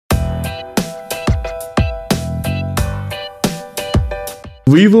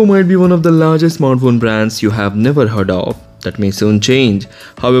Vivo might be one of the largest smartphone brands you have never heard of. That may soon change.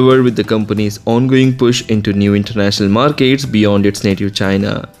 However, with the company's ongoing push into new international markets beyond its native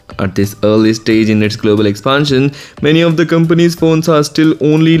China. At this early stage in its global expansion, many of the company's phones are still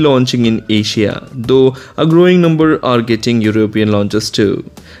only launching in Asia, though a growing number are getting European launches too.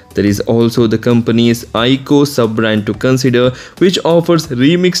 There is also the company's iQOO sub-brand to consider, which offers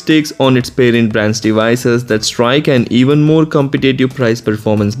remixed takes on its parent brand's devices that strike an even more competitive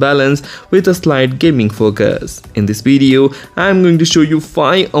price-performance balance with a slight gaming focus. In this video, I am going to show you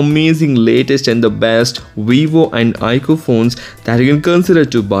 5 amazing latest and the best Vivo and iQOO phones that you can consider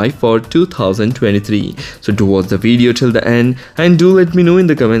to buy for 2023. So do watch the video till the end and do let me know in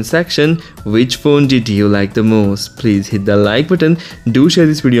the comment section which phone did you like the most. Please hit the like button, do share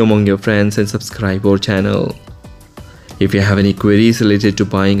this video among your friends and subscribe our channel. If you have any queries related to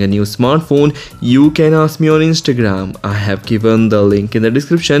buying a new smartphone, you can ask me on Instagram. I have given the link in the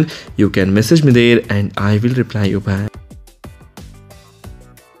description. You can message me there and I will reply you back.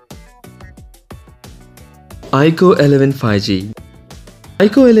 iQOO 11 5G.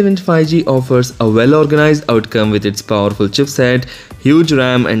 iQOO 11 5G offers a well-organized outcome with its powerful chipset, huge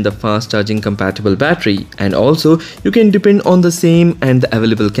RAM and the fast charging compatible battery, and also you can depend on the same and the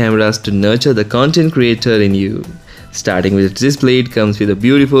available cameras to nurture the content creator in you. Starting with its display, it comes with a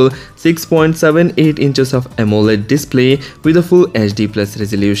beautiful 6.78 inches of AMOLED display with a full HD plus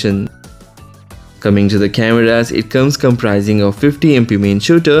resolution. Coming to the cameras, it comes comprising of 50MP main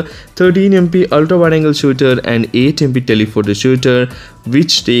shooter, 13MP ultra wide angle shooter and 8MP telephoto shooter,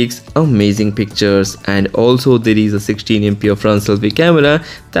 which takes amazing pictures, and also there is a 16MP of front selfie camera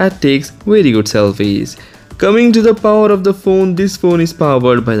that takes very good selfies. Coming to the power of the phone, this phone is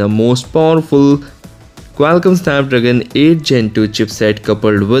powered by the most powerful Qualcomm Snapdragon 8 Gen 2 chipset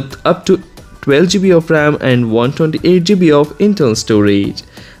coupled with up to 12GB of RAM and 128GB of internal storage.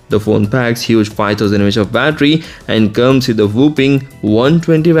 The phone packs huge 5000 mAh of battery and comes with a whopping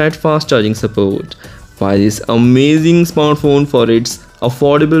 120W fast charging support. Buy this amazing smartphone for its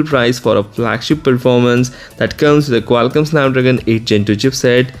affordable price for a flagship performance that comes with a Qualcomm Snapdragon 8 Gen 2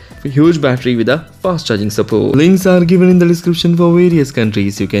 chipset, huge battery with a fast charging support. Links are given in the description for various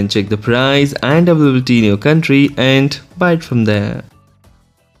countries. You can check the price and availability in your country and buy it from there.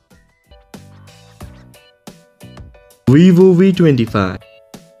 VIVO V25.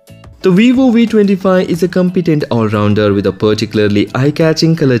 The VIVO V25 is a competent all-rounder with a particularly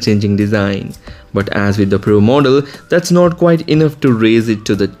eye-catching color-changing design. But as with the Pro model, that's not quite enough to raise it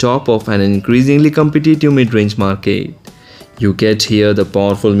to the top of an increasingly competitive mid-range market. You get here the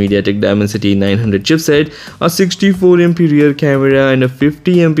powerful MediaTek Dimensity 900 chipset, a 64MP rear camera and a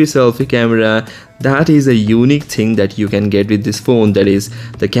 50MP selfie camera. That is a unique thing that you can get with this phone. That is,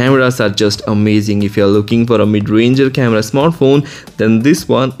 the cameras are just amazing. If you are looking for a mid-ranger camera smartphone, then this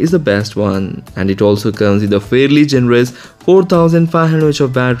one is the best one. And it also comes with a fairly generous 4500 mAh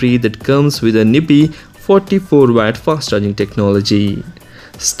of battery that comes with a nippy 44W fast charging technology.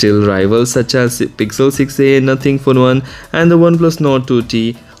 Still, rivals such as Pixel 6a, Nothing Phone 1 and the OnePlus Nord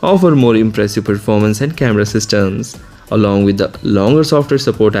 2T offer more impressive performance and camera systems, along with the longer software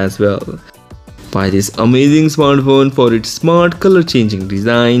support as well. Buy this amazing smartphone for its smart color-changing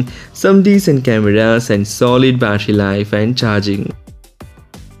design, some decent cameras and solid battery life and charging.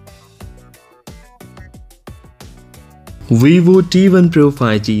 VIVO T1 Pro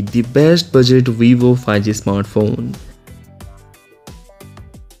 5G, the best budget VIVO 5G smartphone.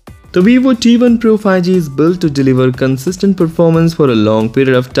 The VIVO T1 Pro 5G is built to deliver consistent performance for a long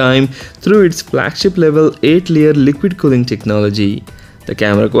period of time through its flagship level 8-layer liquid cooling technology. The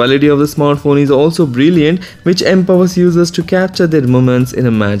camera quality of the smartphone is also brilliant, which empowers users to capture their moments in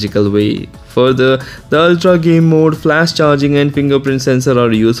a magical way. Further, the ultra game mode, flash charging and fingerprint sensor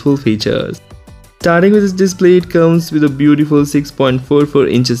are useful features. Starting with its display, it comes with a beautiful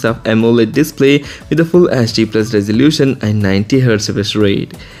 6.44 inches of AMOLED display with a full HD plus resolution and 90Hz refresh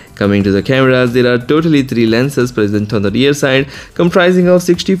rate. Coming to the cameras, there are totally 3 lenses present on the rear side, comprising of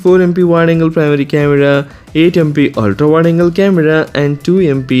 64MP wide-angle primary camera, 8MP ultra-wide-angle camera and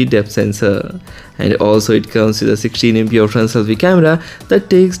 2MP depth sensor. And also it comes with a 16MP of front selfie camera that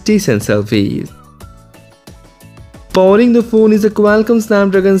takes decent selfies. Powering the phone is a Qualcomm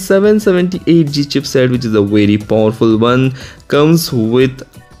Snapdragon 778G chipset, which is a very powerful one. Comes with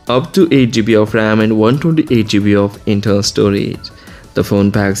up to 8GB of RAM and 128GB of internal storage. The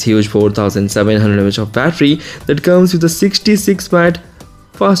phone packs huge 4700 mAh of battery that comes with a 66W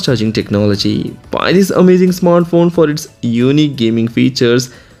fast charging technology. Buy this amazing smartphone for its unique gaming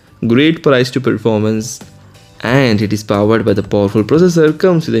features, great price to performance, and it is powered by the powerful processor,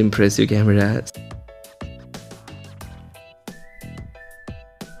 comes with impressive cameras.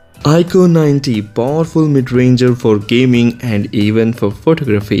 ICO 90 powerful mid-ranger for gaming and even for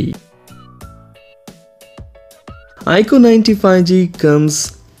photography. ICO 90 5G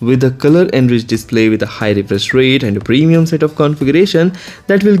comes with a color-enriched display with a high refresh rate and a premium set of configuration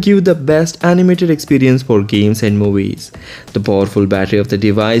that will give the best animated experience for games and movies. The powerful battery of the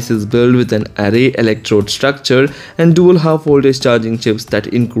device is built with an array electrode structure and dual half-voltage charging chips that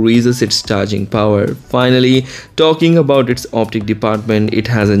increases its charging power. Finally, talking about its optic department, it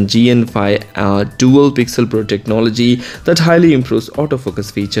has a GN5 dual pixel pro technology that highly improves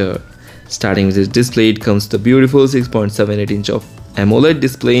autofocus feature. Starting with its display, it comes with a beautiful 6.78-inch of AMOLED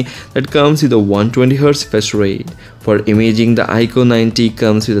display that comes with a 120Hz refresh rate. For imaging, the ICO 90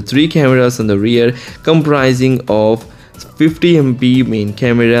 comes with 3 cameras on the rear comprising of 50MP main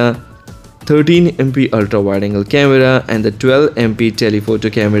camera, 13MP ultra wide angle camera and the 12MP telephoto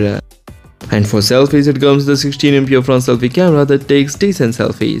camera. And for selfies, it comes with a 16MP front selfie camera that takes decent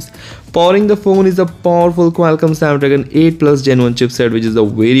selfies. Powering the phone is a powerful Qualcomm Snapdragon 8 Plus Gen 1 chipset, which is a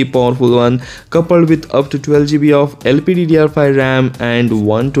very powerful one, coupled with up to 12GB of LPDDR5 RAM and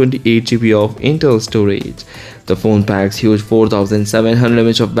 128GB of internal storage. The phone packs huge 4700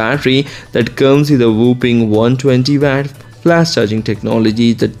 mAh of battery that comes with a whopping 120W flash charging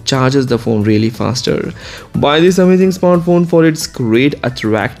technology that charges the phone really faster. Buy this amazing smartphone for its great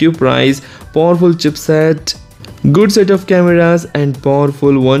attractive price, powerful chipset, good set of cameras and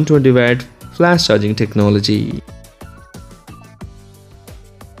powerful 120W flash charging technology.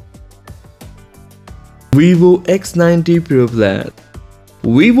 VIVO X90 Pro Plus.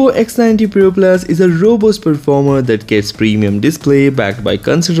 VIVO X90 Pro Plus is a robust performer that gets premium display backed by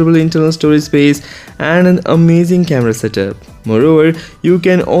considerable internal storage space and an amazing camera setup. Moreover, you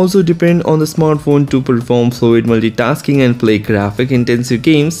can also depend on the smartphone to perform fluid multitasking and play graphic-intensive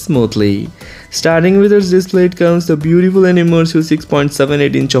games smoothly. Starting with its display, it comes the beautiful and immersive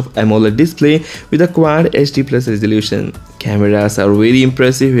 6.78-inch of AMOLED display with a Quad HD Plus resolution. Cameras are very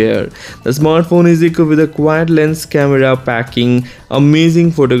impressive here. The smartphone is equipped with a quad lens camera packing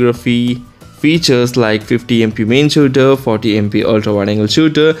amazing photography features like 50MP main shooter, 40MP ultra wide angle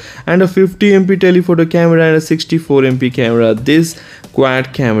shooter and a 50MP telephoto camera and a 64MP camera. These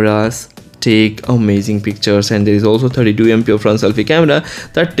quad cameras take amazing pictures and there is also 32MP front selfie camera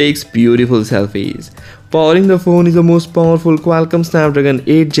that takes beautiful selfies. Powering the phone is the most powerful Qualcomm Snapdragon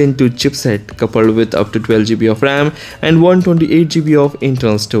 8 Gen 2 chipset coupled with up to 12GB of RAM and 128GB of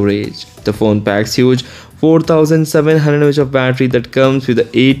internal storage. The phone packs huge 4700 mAh of battery that comes with a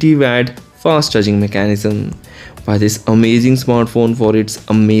 80W fast charging mechanism. Buy this amazing smartphone for its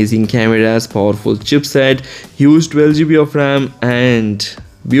amazing cameras, powerful chipset, huge 12GB of RAM and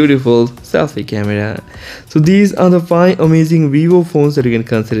beautiful selfie camera. So these are the 5 amazing VIVO phones that you can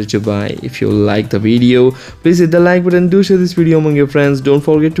consider to buy. If you like the video, please hit the like button, do share this video among your friends. Don't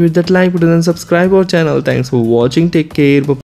forget to hit that like button and subscribe our channel. Thanks for watching. Take care. Bye.